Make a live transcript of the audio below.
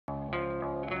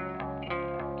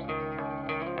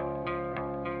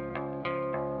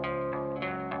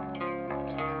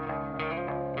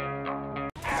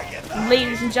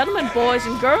Ladies and gentlemen, boys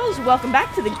and girls, welcome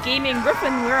back to the Gaming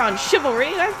Gryphon. We're on Chivalry.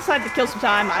 I decided to kill some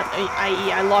time,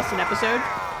 i.e. I lost an episode.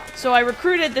 So I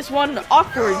recruited this one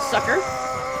awkward sucker.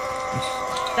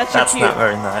 That's not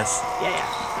very nice.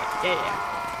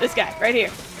 Yeah. This guy, right here.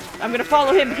 I'm gonna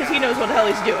follow him because he knows what the hell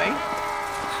he's doing.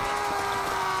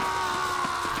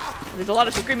 There's a lot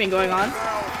of screaming going on.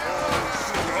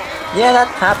 Yeah, that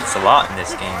happens a lot in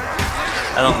this game.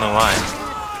 I don't know why.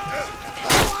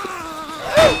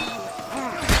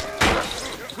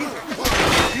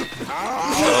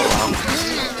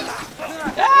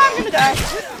 I'm gonna die.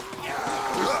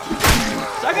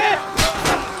 Suck it!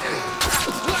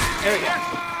 There we go.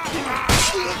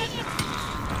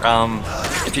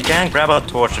 If you can, grab a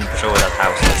torch and show where that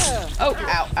house is. Oh,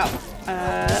 ow.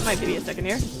 That might be a second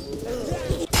here.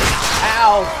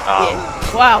 Ow! Oh.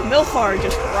 Yeah. Wow, Milfar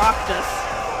just rocked us.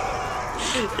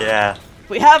 Yeah.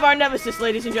 We have our nemesis,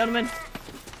 ladies and gentlemen.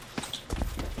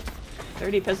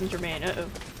 30 peasants remain. Uh-oh.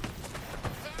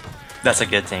 That's a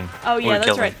good thing. Oh yeah,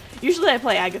 that's right. Usually I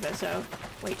play Agatha, so...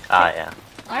 Wait. Yeah.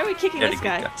 Why are we kicking this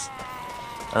guy?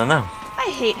 I don't know.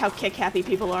 I hate how kick-happy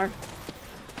people are.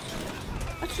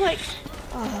 That's like...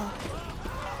 Oh.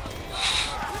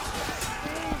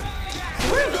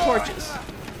 So where are the torches?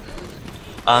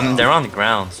 They're on the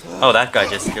ground. Oh, that guy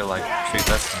just killed like 3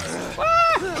 peasants.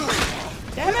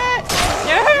 Damn it!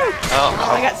 No! Oh.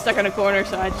 I got stuck in a corner,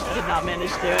 so I just did not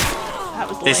manage to do it. That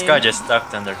was lame. This guy just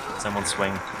stuck under someone's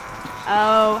swing.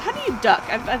 Oh, how do you duck?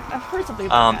 I've heard something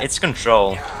about that. It's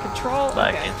control. Control?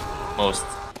 Like okay. in most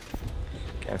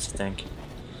games, I think.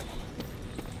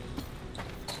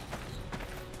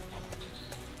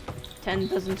 10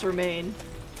 peasants remain.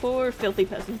 4 filthy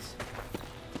peasants.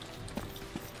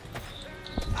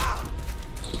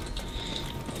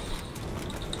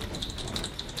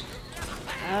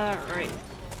 Alright.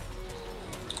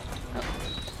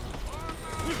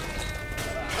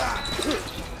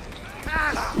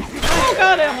 Oh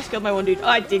god, I almost killed my one dude. Oh,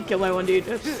 I did kill my one dude.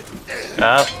 Oops.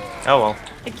 Oh well.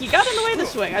 Like, he got in the way of the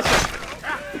swing, I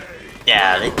swear.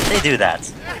 Yeah, they do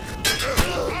that.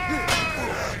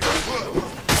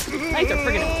 Knights are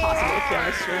friggin' impossible to kill,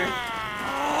 I swear.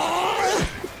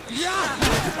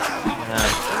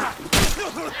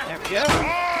 There we go.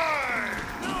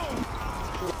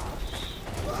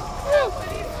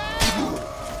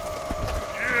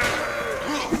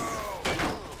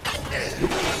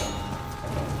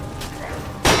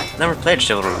 Never played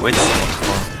Chivalry with someone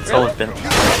before. It's always been,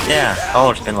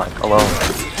 always been like alone.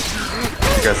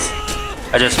 Because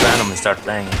I just randomly start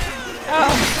playing it.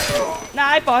 Oh, nah,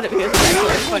 I bought it because it's actually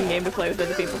a fun game to play with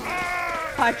other people.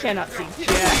 I cannot see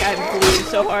jack. I'm bleeding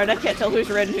so hard. I can't tell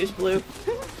who's red and who's blue.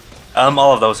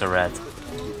 All of those are red.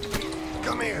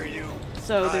 Come here, you.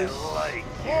 So there's.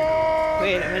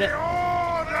 Wait a minute.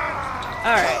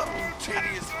 All right.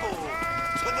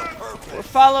 We're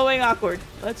following awkward.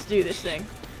 Let's do this thing.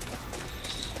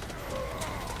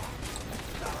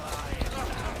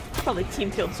 Probably team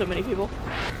killed so many people.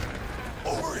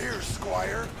 Over here,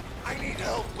 Squire. I need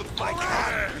help with my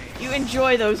cat. You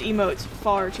enjoy those emotes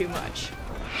far too much.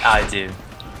 I do.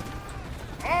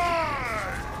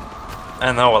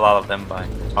 I know a lot of them by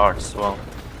heart as well.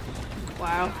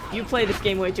 Wow, you play this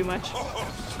game way too much.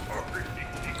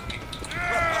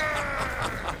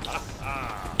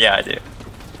 Yeah, I do.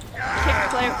 Kick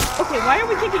player. Okay, why are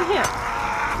we kicking him?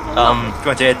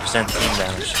 28% team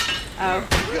damage. Oh,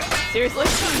 seriously?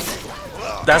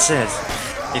 That's it.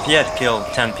 If he had killed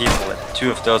 10 people, 2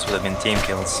 of those would have been team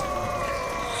kills.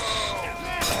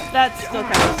 That's still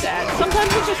kind of sad.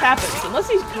 Sometimes it just happens, unless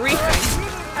he's griefing.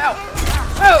 Ow!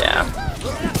 Oh! Yeah.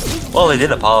 Well, they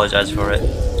did apologize for it.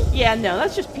 Yeah, no,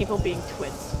 that's just people being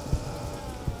twits.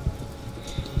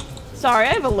 Sorry,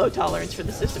 I have a low tolerance for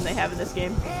the system they have in this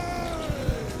game.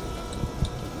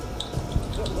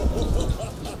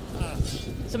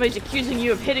 Somebody's accusing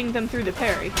you of hitting them through the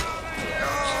parry.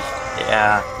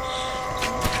 Yeah.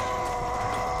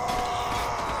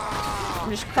 I'm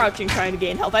just crouching trying to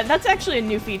gain health. That's actually a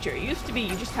new feature. It used to be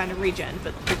you just kind of regen,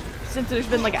 but since there's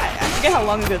been like, I forget how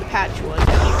long ago the patch was.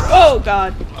 Oh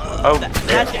god! Oh, that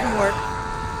didn't work.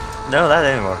 No, that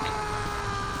didn't work.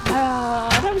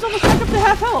 That was almost back up to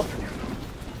half health.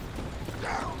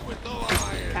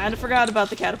 Kinda forgot about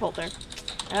the catapult there.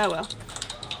 Oh well.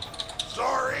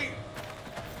 Sorry.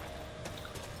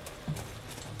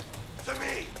 To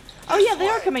me. Oh yeah, they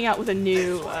are coming out with a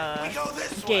new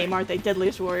game, aren't they?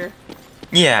 Deadliest Warrior.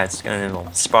 Yeah, it's gonna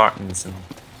involve Spartans and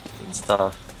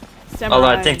stuff. Samurai. Although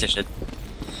I think they should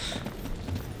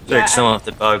fix some of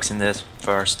the bugs in this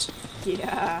first.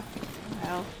 Yeah.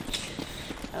 Well.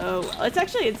 Oh, well, it's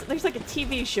actually there's like a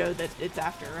TV show that it's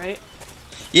after, right?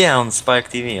 Yeah, on Spike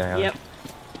TV. Yep.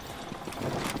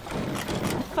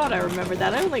 Thought I remembered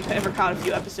that. I only ever caught a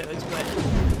few episodes, but...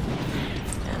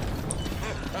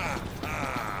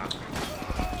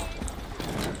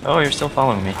 Oh, you're still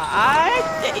following me.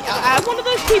 I'm one of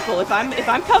those people. If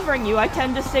I'm covering you, I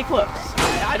tend to stay close.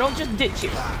 I don't just ditch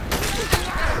you.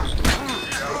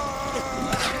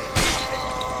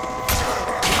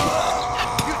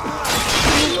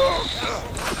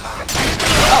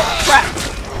 Oh crap!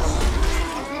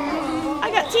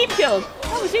 I got team killed.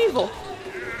 That was evil.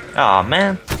 Aw,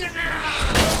 man.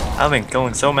 I've been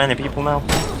killing so many people now.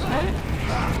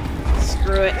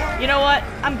 Screw it. You know what?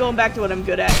 I'm going back to what I'm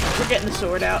good at. We're getting the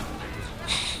sword out.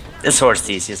 This sword's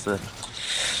the easiest, but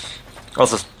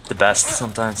also the best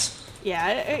sometimes.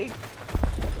 Yeah, you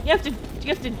have to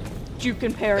juke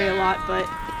and parry a lot, but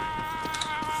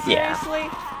Yeah. seriously,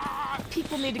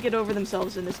 people need to get over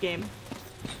themselves in this game.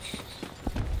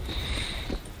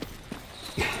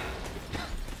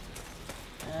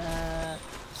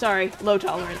 Sorry, low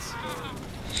tolerance.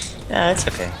 Yeah, it's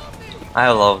okay. I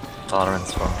have low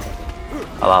tolerance for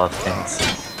a lot of things.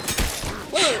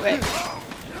 Wait.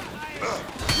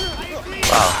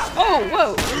 Wow. Oh,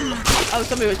 whoa! Oh,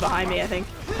 somebody was behind me, I think.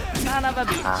 Son of a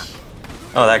bitch. Ah.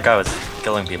 Oh, that guy was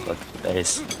killing people at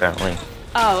base, apparently.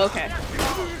 Oh, okay.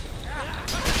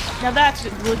 Now that's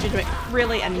legitimate.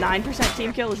 Really, a 9%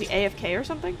 team kill? Is he AFK or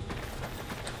something?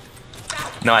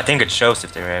 No, I think it shows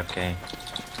if they're AFK.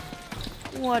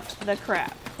 What the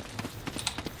crap?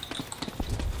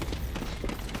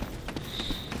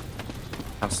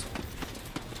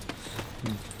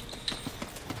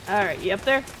 Alright, you up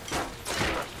there?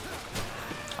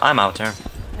 I'm out there.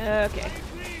 Okay.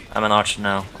 I'm an archer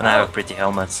now, and I have a pretty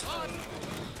helmet.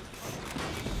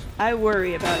 I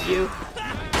worry about you.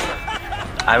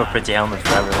 I have a pretty helmet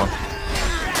for everyone.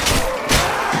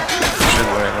 You should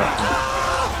worry about me.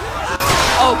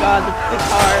 Oh god,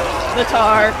 the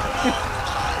tar.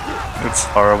 It's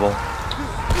horrible.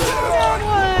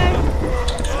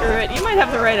 What? Screw it. You might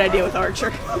have the right idea with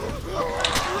Archer.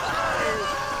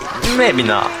 Maybe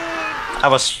not. I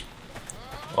was...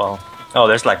 Well... Oh,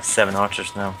 there's like 7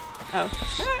 archers now. Oh.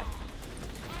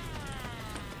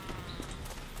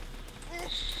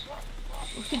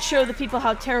 We can show the people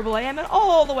how terrible I am at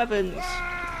all the weapons.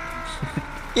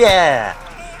 Yeah!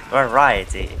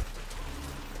 Variety.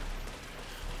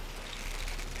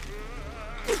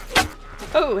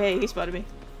 Oh, hey, he spotted me.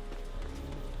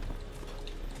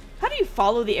 How do you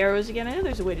follow the arrows again? I know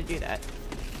there's a way to do that.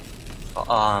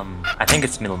 I think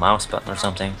it's middle mouse button or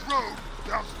something.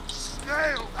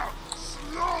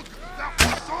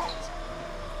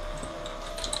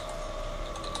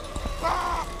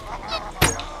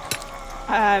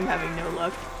 I'm having no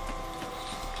luck.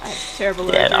 I have terrible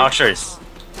luck. Yeah, the archer is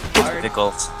Hard.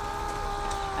 difficult.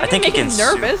 I think you make can him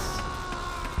nervous.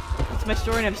 That's my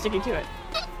story and I'm sticking to it.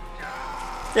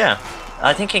 Yeah,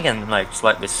 I think you can like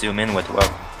slightly zoom in with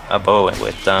a bow with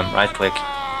right click.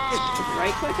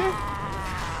 Right clicker?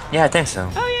 Yeah, I think so.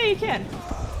 Oh yeah, you can.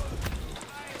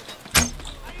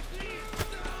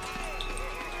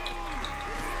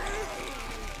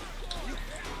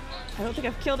 I don't think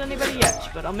I've killed anybody yet,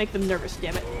 but I'll make them nervous,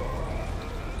 damn it.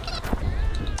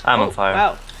 I'm on fire.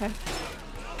 Wow. Okay.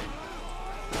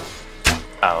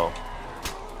 Oh.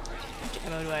 How much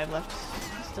ammo do I have left?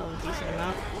 Still a decent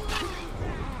amount.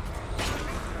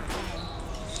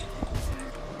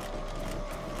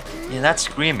 Yeah, that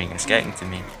screaming is getting to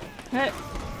me. Hey.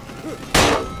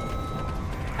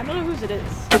 I don't know whose it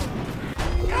is.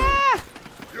 Ah!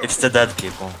 It's the dead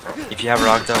people. If you have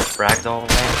ragdoll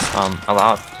waves, a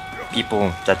lot of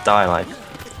people that die like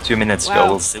 2 minutes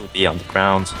ago will still be on the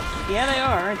ground. Yeah, they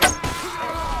are, aren't they?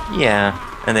 Yeah,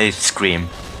 and they scream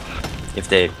if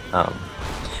they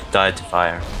die to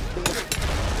fire.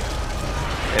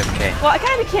 Okay. Well, I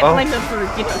kind of can't blame them for,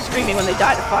 you know, screaming when they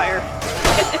die to fire.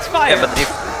 It's fire. Yeah, but if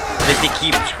they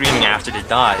keep screaming after they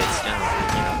die, it's gonna,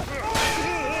 you know,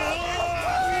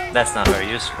 that's not very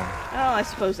useful. Oh, I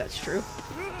suppose that's true.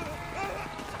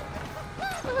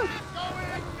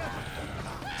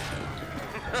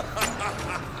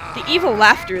 The evil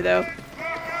laughter, though.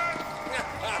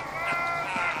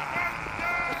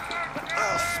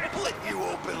 I'll split you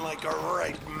open like a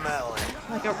ripe melon.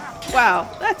 Like a... Wow,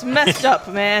 that's messed up,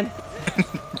 man.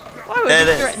 Why would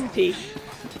you threaten Pete?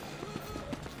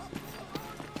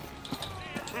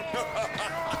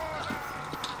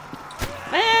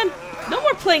 Man, no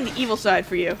more playing the evil side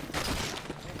for you.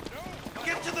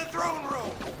 Get to the throne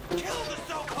room. Kill the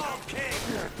so-called king.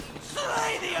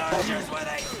 Slay the archers where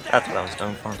they stand. That's what I was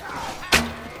going for.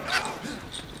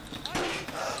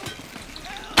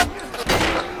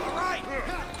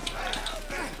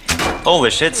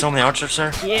 Holy shit, so many archers,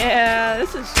 sir. Yeah,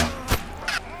 this is...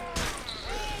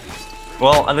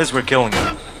 Well, at least we're killing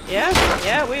them.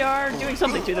 Yeah, we are doing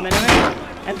something to them anyway.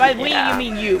 And by we, Yeah. you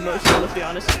mean you, mostly, let's be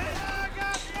honest.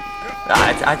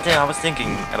 I was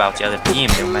thinking about the other team.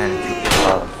 They managed to get a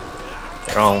lot of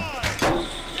their own.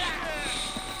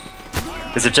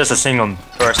 Is it just a single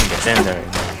person gets in there?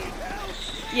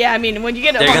 Yeah, I mean, when you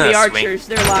get They're among the gonna swing. archers,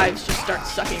 their lives just start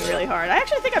sucking really hard. I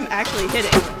actually think I'm actually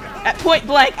hitting. At point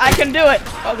blank, I can do it!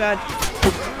 Oh god.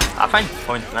 I find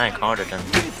point blank harder than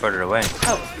further away.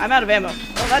 Oh, I'm out of ammo.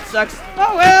 Oh, that sucks.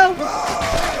 Oh well!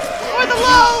 For the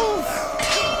lulz!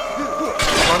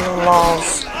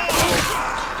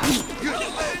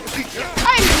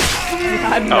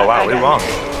 I'm Oh not wow, that we guy. won.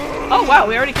 Oh wow,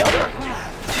 we already killed her.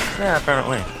 Yeah,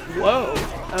 apparently. Whoa.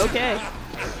 Okay.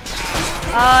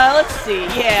 Let's see.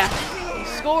 Yeah.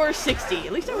 Score 60.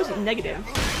 At least I wasn't negative.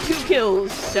 2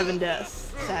 kills, 7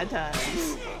 deaths. Sad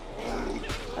times.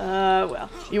 Well.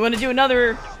 You want to do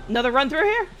another run through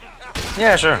here?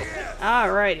 Yeah, sure.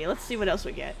 Alrighty. Let's see what else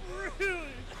we get.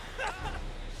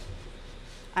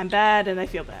 I'm bad and I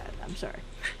feel bad. I'm sorry.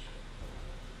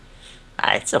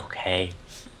 It's okay.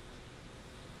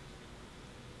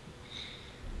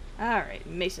 Alright,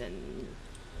 Mason.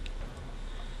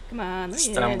 Come on, let This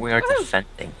me time in. we are Woohoo!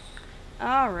 defending.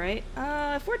 Alright,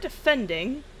 if we're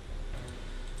defending...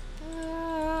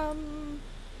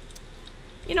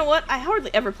 You know what? I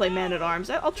hardly ever play Man-at-Arms.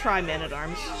 I'll try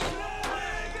Man-at-Arms.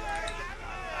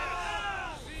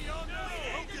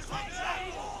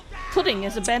 Pudding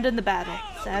has abandoned the battle.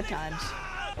 Sad times.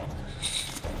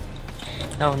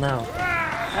 Oh no.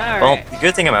 Alright. Well, the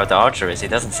good thing about the archer is he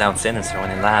doesn't sound sinister when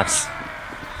he laughs.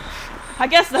 I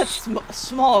guess that's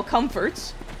small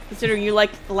comforts, considering you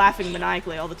like laughing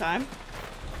maniacally all the time.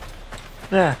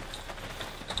 Yeah.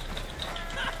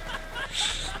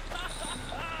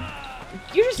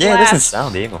 You just Yeah, it laugh. doesn't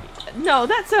sound evil. No,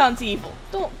 that sounds evil.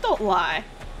 Don't lie.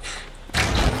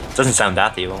 It doesn't sound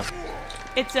that evil.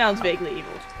 It sounds vaguely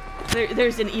evil.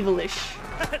 There's an evilish.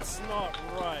 That's not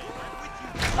right.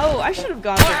 Oh, I should have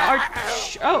gone for an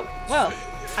archer. Oh, well,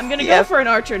 I'm gonna go Yep. for an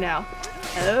archer now.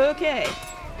 Okay.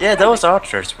 Yeah, those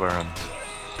archers were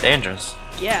dangerous.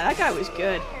 Yeah, that guy was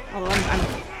good. Although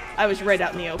I was right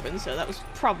out in the open, so that was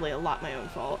probably a lot my own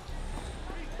fault.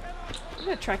 I'm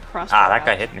gonna try crossbow. Ah, that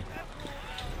guy out. hit me.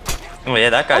 Oh yeah,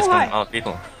 that guy's Oh, killing hi. a lot of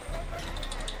people.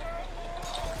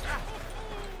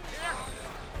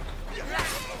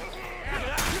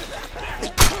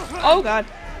 Oh god.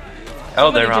 Oh,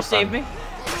 Somebody they're just up saved me.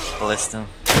 Ballista.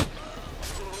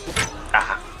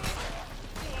 Ah.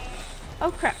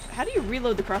 Oh crap. How do you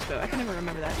reload the crossbow? I can never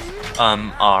remember that.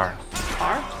 R.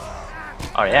 R?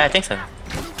 Oh yeah, I think so.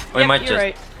 We Yep, might you're just.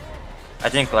 right. I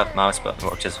think left mouse button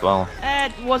works as well.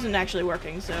 It wasn't actually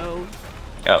working, so...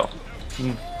 Oh.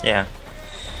 Yeah.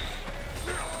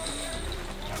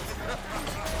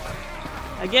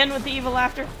 Again with the evil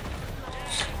laughter?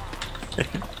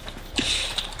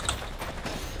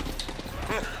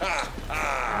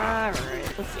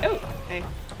 Alright, let's see. Oh, hey.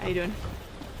 How you doing?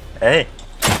 Hey.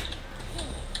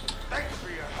 Thanks for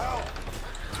your help.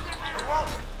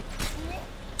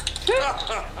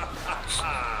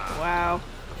 Wow.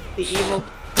 The evil.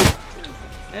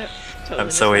 Yep, totally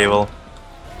I'm so missed that evil.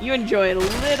 one. You enjoy it a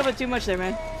little bit too much there,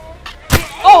 man.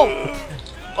 Oh!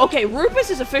 Okay, Rupus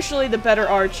is officially the better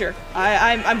archer.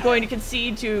 I'm going to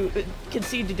concede to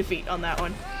defeat on that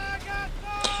one.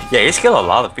 Yeah, he's killed a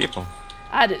lot of people.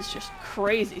 That is just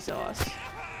crazy sauce.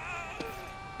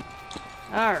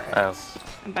 Alright. Oh.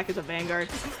 I'm back as a vanguard.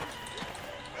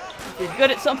 If you're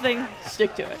good at something,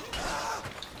 stick to it.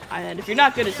 And if you're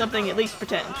not good at something, at least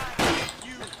pretend.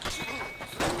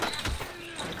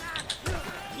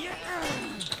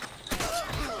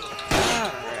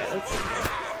 Alright, let's see.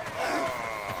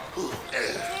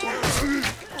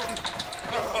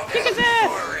 Kick his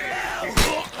ass!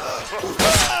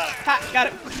 Ha!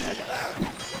 Got him.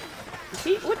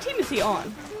 Okay. What team is he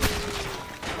on?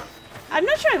 I'm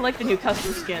not sure I like the new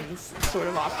custom skins sort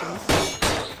of options.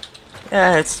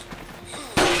 Yeah, it's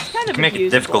Kind of make it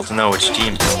abusable. difficult to know which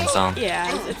team he's on. Yeah,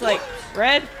 it's like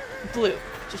red, blue.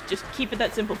 Just keep it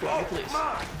that simple for me, please.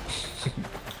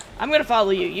 I'm gonna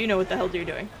follow you. You know what the hell you're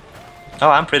doing. Oh,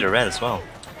 I'm pretty red as well.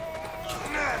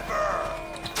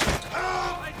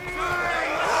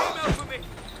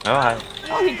 Oh, hi.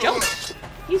 Oh, he jumped.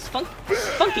 He's funky.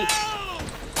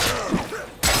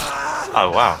 Oh,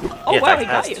 wow. Oh Yeah, wow, that he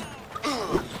got fast.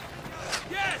 you.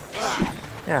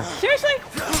 Yeah. Seriously?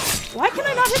 Why can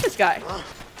I not hit this guy?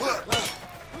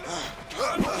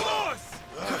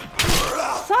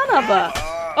 Son of a...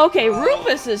 Okay,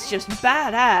 Rufus is just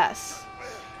badass.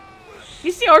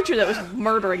 He's the archer that was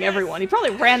murdering everyone. He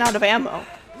probably ran out of ammo.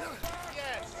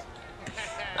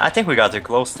 I think we got too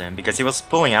close to him because he was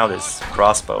pulling out his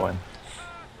crossbow and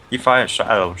he fired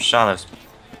shot his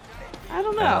I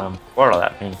don't know. portal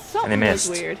at me and he Something missed.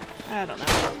 was weird. I don't know.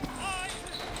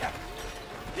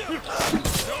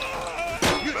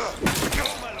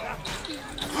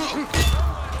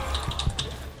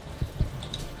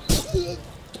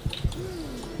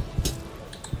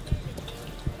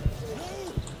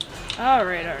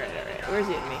 Alright. Where's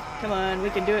the enemy? Come on,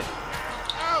 we can do it.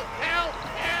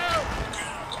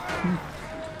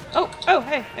 Oh,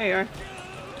 hey, there you are.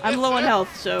 I'm low on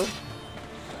health, so...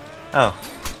 Oh.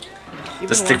 you've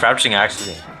Does been stick warned. crouching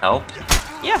actually help?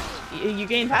 Yeah, you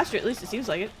gain faster, at least it seems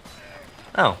like it.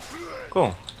 Oh,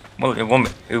 cool. Well,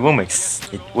 it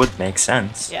would make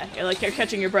sense. Yeah, you're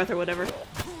catching your breath or whatever.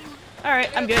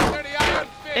 Alright, I'm good.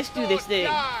 Let's do this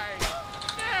thing.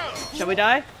 Shall we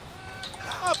die?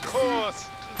 Of course.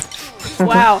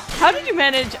 Wow, how did you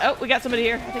manage? Oh, we got somebody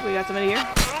here. I think we got somebody here.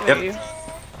 Come Yep. here, you.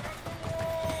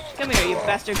 Come here, you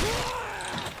bastard.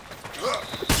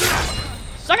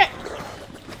 Suck it!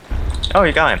 Oh,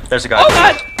 you got him. There's a guy. Oh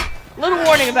god! Little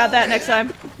warning about that next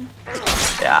time.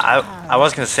 Yeah, I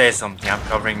was gonna say something. I'm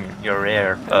covering your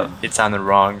rear, but it sounded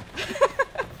wrong.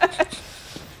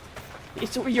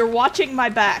 You're watching my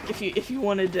back if you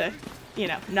wanted to, you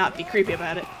know, not be creepy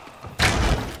about it.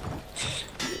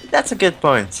 That's a good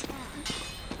point.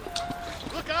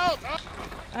 Look out!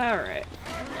 Alright.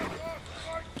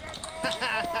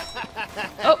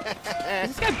 Oh,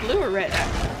 is this guy blue or red?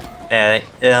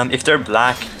 If they're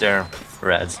black, they're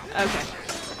red. Okay.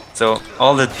 So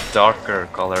all the darker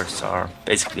colors are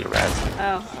basically red.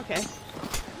 Oh, okay.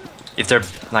 If they're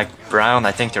like brown,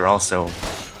 I think they're also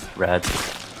red.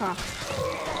 Huh.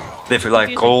 If you're like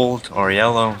Confusing. gold or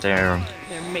yellow, they're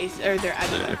They're mace, or they're, I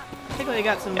don't know. I think we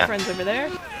got some Yeah. friends over there.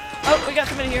 Oh, we got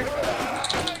somebody here.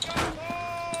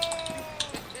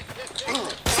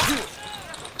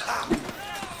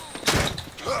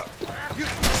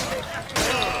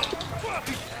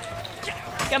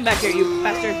 Come back here, you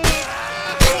bastard.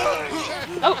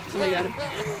 Oh, somebody got him.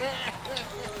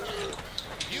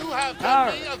 You have All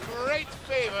done me a great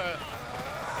favor.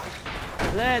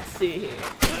 Let's see here.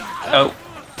 oh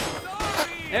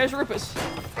There's Rufus.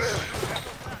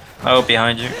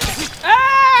 behind you.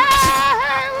 Ah!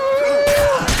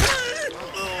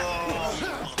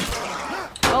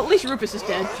 Well, at least Rufus is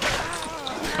dead.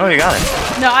 Oh, you got it.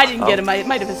 No, I didn't get him. I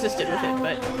might have assisted with it,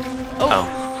 but...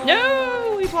 Oh.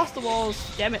 No! We've lost the walls.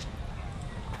 Damn it.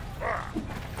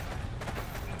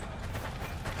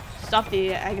 Stop the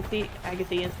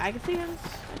Agathians?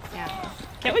 Yeah.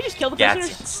 Can't we just kill the prisoners?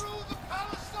 Gatsians.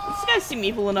 These guys seem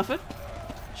evil enough. It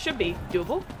should be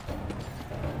doable.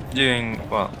 Doing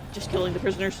well. Just killing the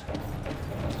prisoners.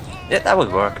 Yeah, that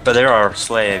would work. But there are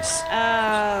slaves. Oh,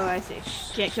 I see.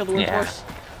 Can't kill the Yeah. workforce.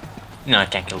 No, I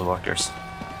can't kill the workers.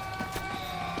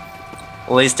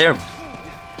 Well, is there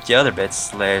the other bits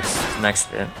slaves next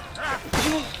to it?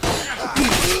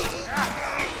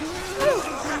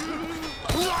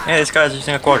 Yeah, this guy's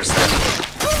using a quarterstaff.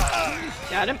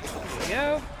 Got him. There we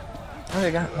go. Oh,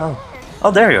 you got.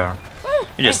 Oh, there you are. Woo!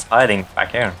 You're just hiding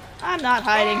back here. I'm not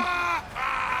hiding.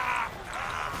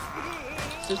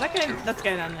 So is that guy? That's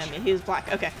guy on him. He's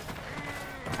black. Okay.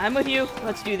 I'm with you.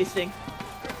 Let's do this thing.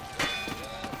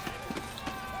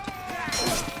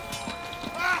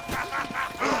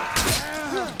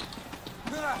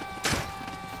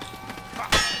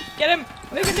 Get him!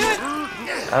 We can do it!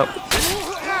 Oh,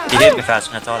 he hit me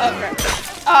faster than I thought. Oh crap.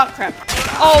 Oh crap.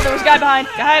 Oh, there was a guy behind.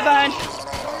 Guy behind.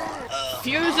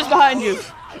 Fuse is behind you.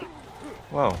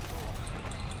 Whoa.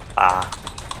 Ah.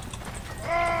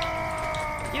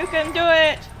 You can do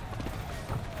it!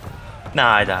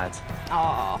 Nah, I died.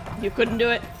 Aw, you couldn't do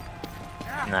it?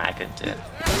 Nah, I couldn't do it.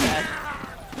 Bad.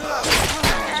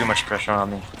 Too much pressure on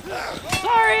me.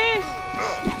 Sorry!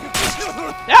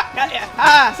 Yeah, got ya.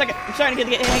 Ah, second. I'm starting to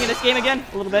get the hang of this game again.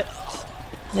 A little bit.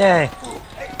 Yay.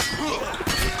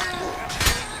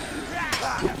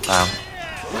 Wow.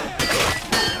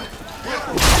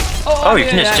 Oh, you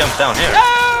can just jump down here. No!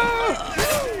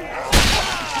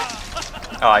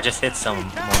 Oh, I just hit someone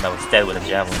that was dead with a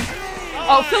javelin.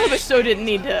 Oh, Philibusto didn't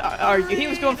need to argue. He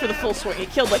was going for the full swing. He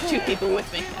killed like 2 people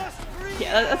with me.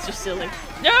 Yeah, that's just silly.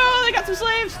 No, they got some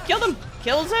slaves. Kill them.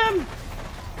 Kills him.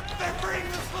 They're freeing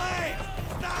the slaves!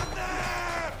 Stop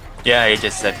them! Yeah, he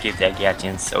just said keep the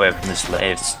Gatsians away from the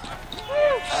slaves.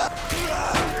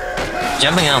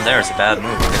 Jumping down there is a bad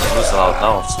move because you lose a lot of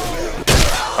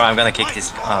health. Or I'm gonna kick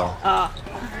this. Oh.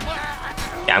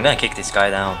 Yeah, I'm gonna kick this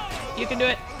guy down. You can do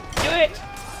it. Do it.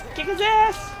 Kick his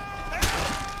ass.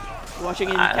 Watching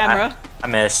in the camera. I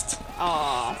missed.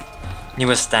 Aw. He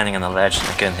was standing on a ledge and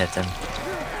I couldn't hit him.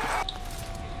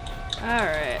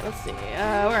 Alright, let's see.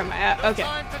 Where am I at? Okay.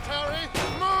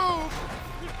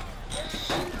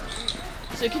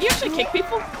 So can you actually kick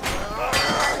people?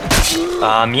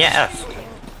 Yeah.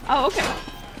 Oh, okay.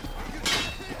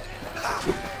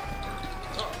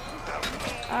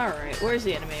 Alright, where's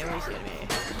the enemy? Where's the enemy?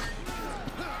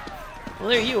 Well,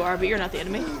 there you are, but you're not the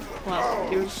enemy.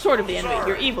 Well, you're sort of the enemy.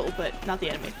 You're evil, but not the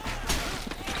enemy.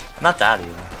 Not that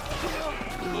evil.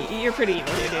 You're pretty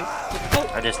evil here, dude.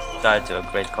 Oh. I just died to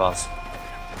a great cause.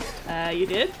 You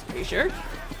did? Are you sure?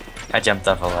 I jumped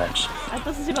off a ledge. That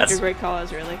doesn't seem like a great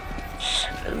cause, really.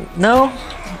 No,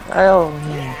 I'm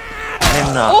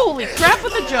not. Holy crap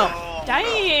with the jump!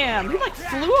 Damn! You like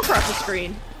flew across the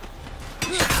screen.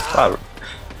 Oh.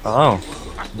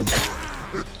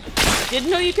 Didn't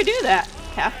know you could do that.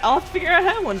 I'll have to figure out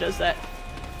how one does that.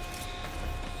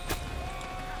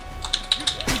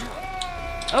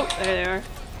 Oh, there they are.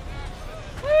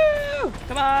 Woo!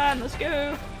 Come on, let's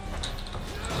go.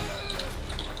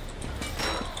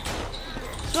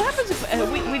 So what happens if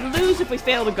we lose if we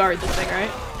fail to guard this thing,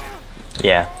 right?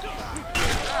 Yeah.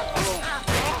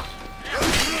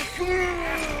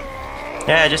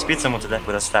 Yeah, I just beat someone to death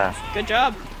with a staff. Good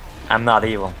job. I'm not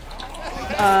evil.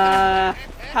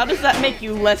 How does that make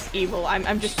you less evil?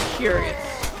 I'm just curious.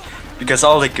 Because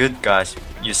all the good guys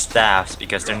use staffs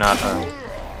because they're not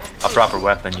a proper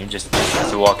weapon. You just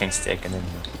use a walking stick and then.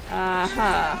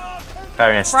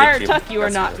 Friar Tuck, you are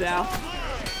not, Val.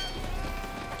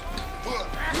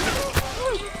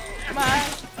 Come on.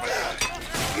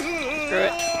 Screw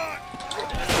it.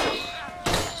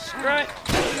 Screw it.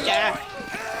 Yeah.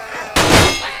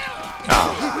 Oh.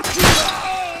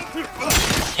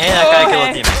 Hey, that guy killed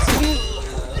a demon.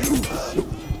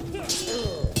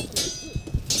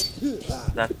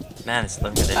 That man is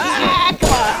looking at it.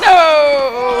 Come on. No!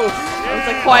 I was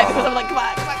like quiet because I'm like, come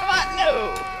on, come on, come on, no!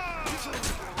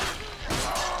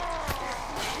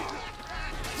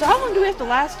 So how long do we have to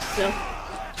last still?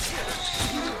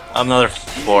 Another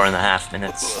 4.5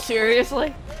 minutes.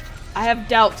 Seriously? I have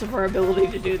doubts of our ability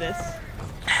to do this.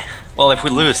 Well, if we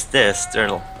lose this,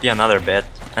 there'll be another bit,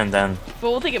 and then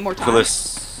But will they get more if we time?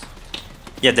 lose...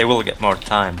 Yeah, they will get more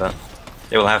time, but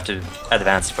they will have to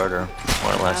advance further,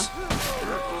 more or less.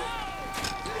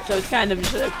 So it's kind of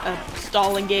just a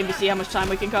stalling game to see how much time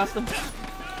we can cost them?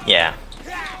 Yeah.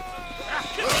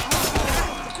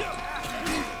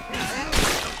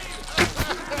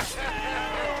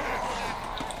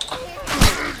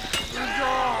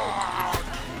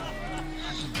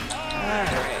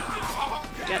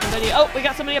 Oh, we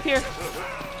got somebody up here.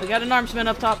 We got an armsman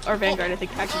up top, or Vanguard, I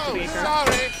think. Actually, to be a girl.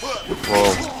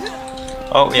 Whoa.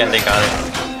 Oh, yeah, they got it.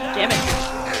 Damn it.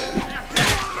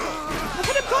 I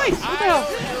hit him twice. What the hell?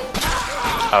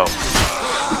 Oh.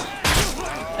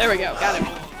 There we go. Got him.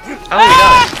 Oh, we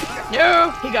got it.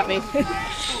 No, he got me.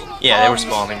 Yeah, they were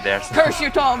spawning there. Curse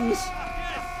your Toms.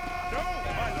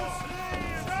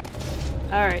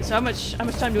 All right. So how much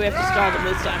time do we have to stall them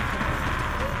this time?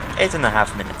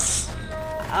 8.5 minutes.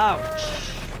 Ouch.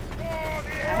 I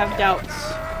have doubts.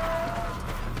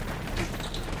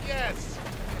 Yes.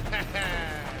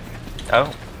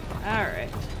 Oh. All right.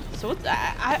 So what's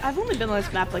I've only been on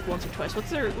this map like once or twice. What's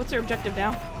their objective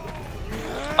now?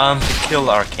 Kill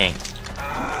our king.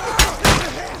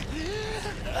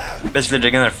 Basically,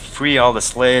 they're gonna free all the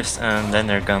slaves, and then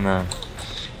they're gonna.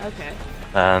 Okay.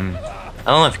 I don't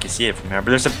know if you can see it from here, but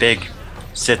there's a big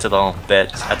citadel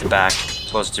bit at the back,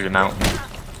 close to the mountain.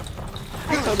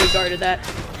 I totally guarded that.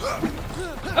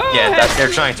 Oh, Yeah, they're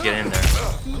trying to get in there.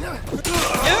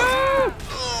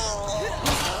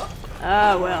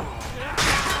 Ah, well.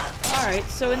 Alright,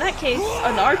 so in that case,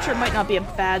 an archer might not be a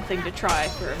bad thing to try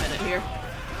for a minute here.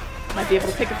 Might be able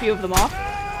to pick a few of them off.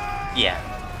 Yeah.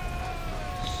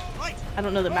 I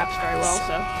don't know the maps very well,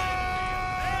 so...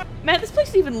 Man, this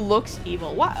place even looks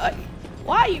evil. Why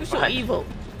are you so What? evil?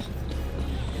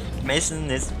 Mason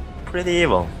is pretty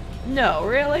evil. No,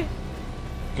 really?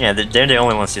 Yeah, they're the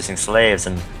only ones using slaves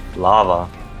and lava.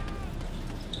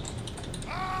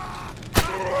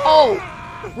 Oh!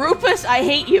 Rufus, I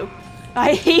hate you.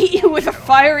 I hate you with a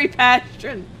fiery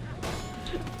passion.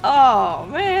 Oh,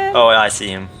 man. Oh, I see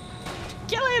him.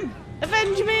 Kill him!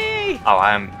 Avenge me! Oh,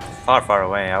 I'm far, far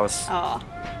away. I was Oh.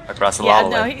 across the Yeah, lava.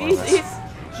 no, lake, more or less.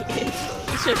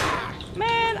 he's just...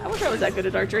 Man, I wish I was that good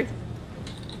at archery.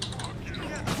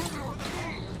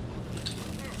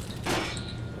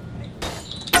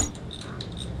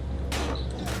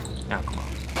 Oh, come on.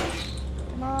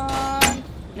 Come on.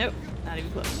 Nope, not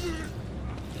even close.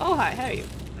 Oh, hi, how are you?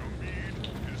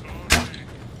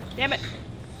 Damn it.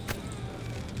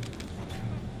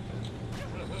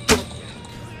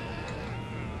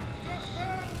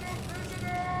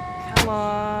 Come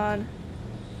on. on.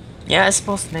 Yeah, I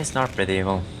suppose snakes are pretty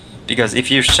evil. Because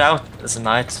if you shout as a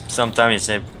knight, sometimes you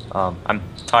say, I'm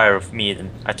tired of meat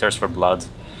and I thirst for blood.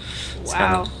 It's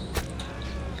Wow. kinda...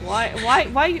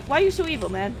 Why are you so evil,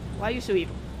 man? Why are you so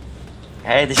evil?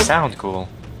 Hey, they sound cool.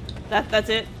 That's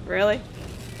it? Really?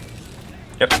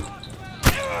 Yep.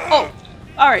 Oh!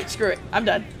 Alright, screw it. I'm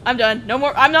done. I'm done. No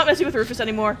more. I'm not messing with Rufus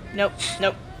anymore. Nope.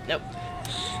 Nope. Nope.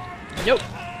 Nope.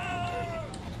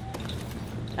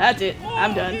 That's it.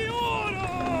 I'm done.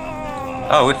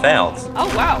 Oh, we failed. Oh,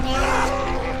 wow.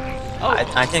 Oh.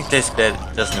 I think this bit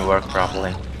doesn't work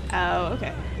properly. Oh,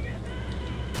 okay.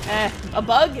 A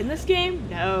bug in this game?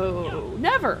 No.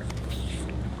 Never.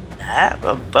 Have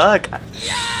a bug?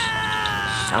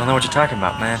 I don't know what you're talking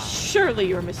about, man. Surely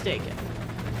you're mistaken.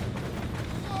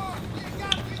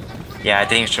 Yeah, I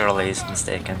think Shirley is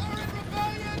mistaken.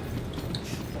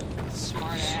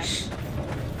 Smart ass.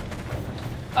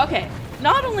 Okay.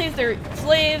 Not only is there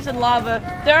slaves and lava,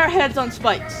 there are heads on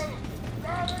spikes.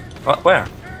 What? Where?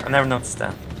 I never noticed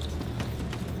that.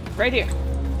 Right here.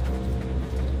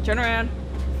 Turn around.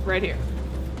 Right here.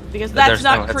 Because But that's there's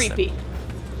not no heads creepy.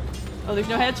 Oh, there's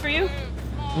no heads for you?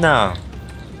 No.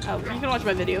 Oh, you can watch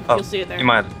my video. Oh, You'll see it there. you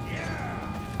might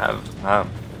have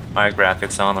my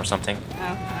graphics on or something. Oh, I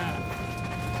don't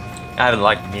know. I haven't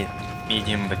liked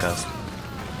medium because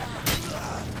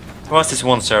there was this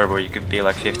one server where you could be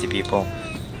like 50 people.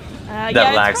 That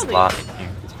yeah, lags a lot.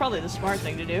 It's probably the smart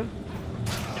thing to do.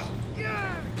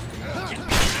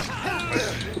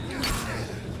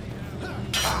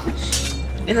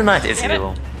 In the night, it's Damn it.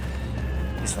 evil.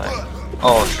 It's like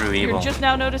all true evil. You're just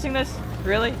now noticing this?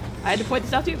 Really? I had to point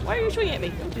this out to you? Why are you swinging at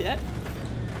me? Don't do that.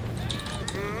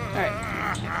 Alright.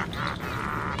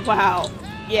 Wow.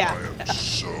 Yeah.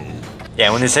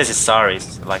 Yeah, when it says it's sorry,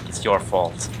 it's like it's your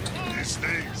fault. These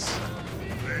things,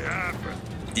 they happen.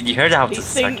 Did you hear how These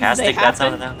things, sarcastic they that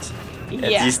sounded happen? out?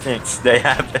 Yeah. These things, they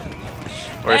happen.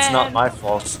 Or it's not And- my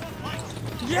fault.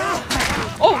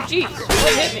 Oh, jeez.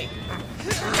 What hit me?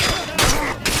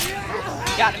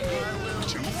 Got it.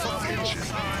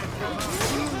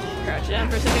 Crouch down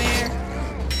for a second here.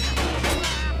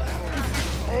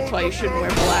 That's why you shouldn't wear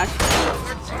black.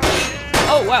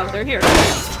 Oh, wow. They're here.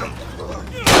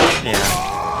 Yeah.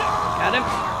 Got him.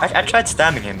 I tried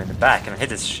stabbing him in the back and I hit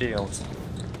his shield.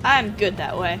 I'm good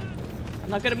that way. I'm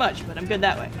not good at much, but I'm good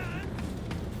that way.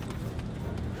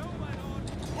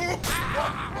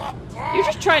 You're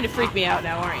just trying to freak me out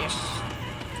now, aren't you?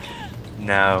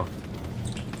 No.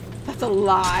 That's a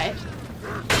lie.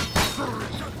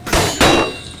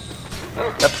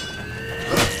 Yep.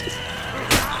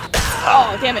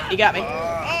 Oh, damn it. You got me.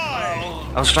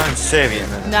 I was trying to save you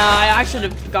and then... Nah, I should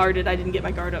have guarded. I didn't get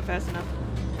my guard up fast enough.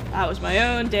 That was my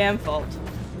own damn fault.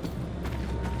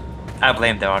 I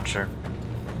blame the archer.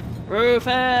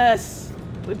 Rufus!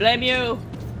 We blame you.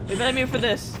 We blame you for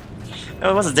this.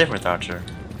 No, it was a different archer.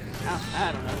 Oh,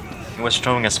 I don't know. He was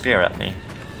throwing a spear at me.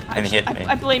 And he hit me.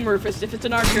 I blame Rufus. If it's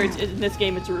an archer, in this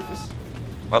game, it's Rufus.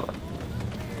 Well,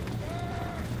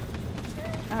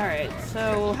 Alright,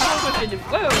 so how am I supposed to do?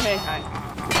 Whoa, hey, hi.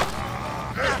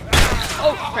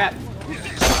 Oh, crap.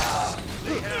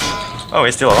 oh,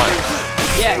 he's still alive.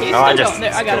 Yeah, he's Oh, still I just going.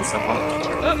 There, I got him. killed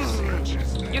someone.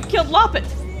 Oops. You killed Loppet.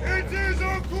 It is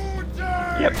a good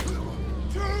day Yep.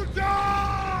 to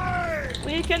die!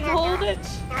 We can hold it.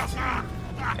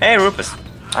 Hey, Rufus.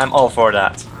 I'm all for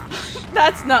that.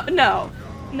 That's not, no.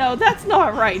 No, that's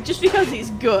not right. Just because he's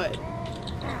good.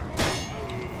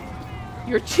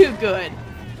 You're too good.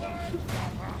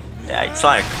 Yeah, it's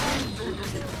like...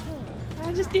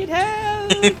 I just need help.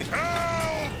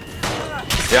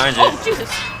 Behind you. Oh, Jesus.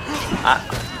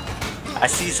 I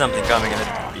see something coming and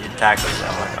it attacks me.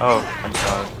 I'm like, oh, I'm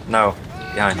sorry. No,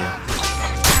 behind you.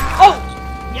 Oh!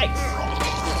 Yikes.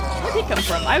 Where'd he come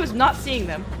from? I was not seeing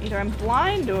them. Either I'm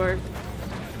blind or... You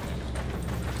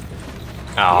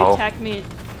Oh. attacked me.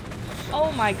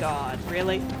 Oh my god,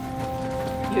 really?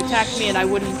 You attacked me and I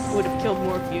would have killed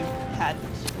more if you hadn't.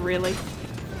 Really?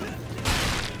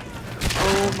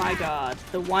 Oh my god.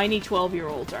 The whiny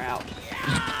 12-year-olds are out.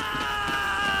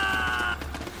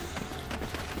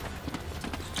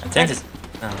 I think it's...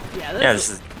 Oh. Yeah, Yeah, this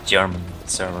is a German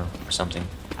server or something.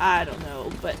 I don't know,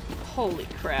 but holy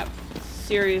crap.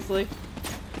 Seriously?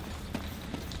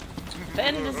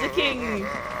 Ben is the king!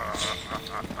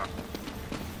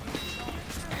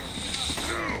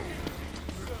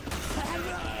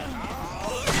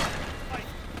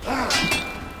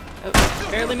 Oh,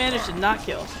 barely managed to not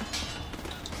kill.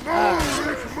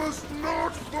 It must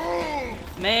not fall!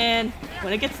 Man,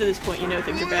 when it gets to this point, you know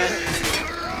things are bad.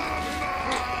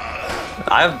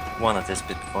 I've won at this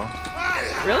bit before.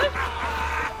 Really?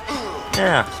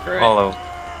 Yeah, Screw it. although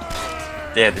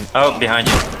Yeah, oh, behind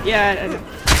you. Yeah, I know.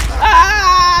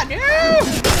 Ah! No!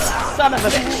 Son of a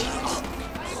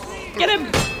bitch. Get him!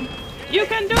 You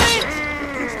can do it!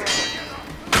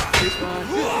 Respawn.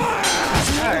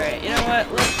 Alright, you know what?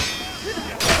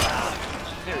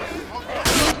 There we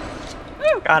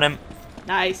go. Woo! Got him.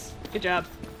 Nice. Good job.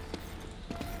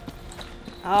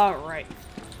 Alright.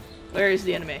 Where is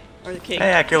the enemy? Or the king?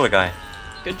 Hey, I killed a guy.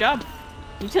 Good job.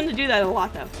 You tend to do that a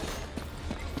lot, though.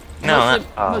 No,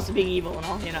 Most of being evil and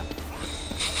all, you know.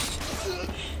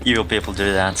 evil people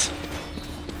do that.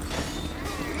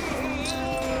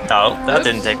 No, that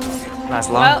didn't take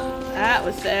last long. Well, that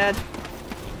was sad.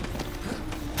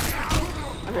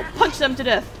 I will punch them to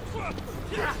death.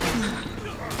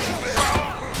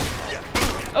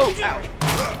 Oh, ow.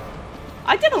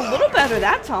 I did a little better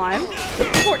that time.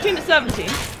 14 to 17.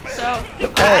 So,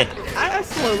 Hey. I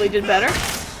slowly did better.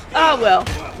 Oh well.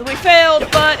 So we failed,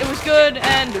 but it was good,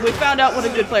 and we found out what a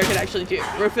good player could actually do.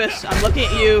 Rufus, I'm looking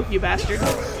at you, you bastard.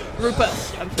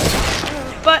 Rufus, I'm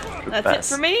sorry. But that's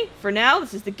it for me. For now,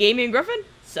 this is the Gaming Gryphon,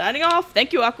 signing off.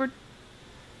 Thank you, Awkward.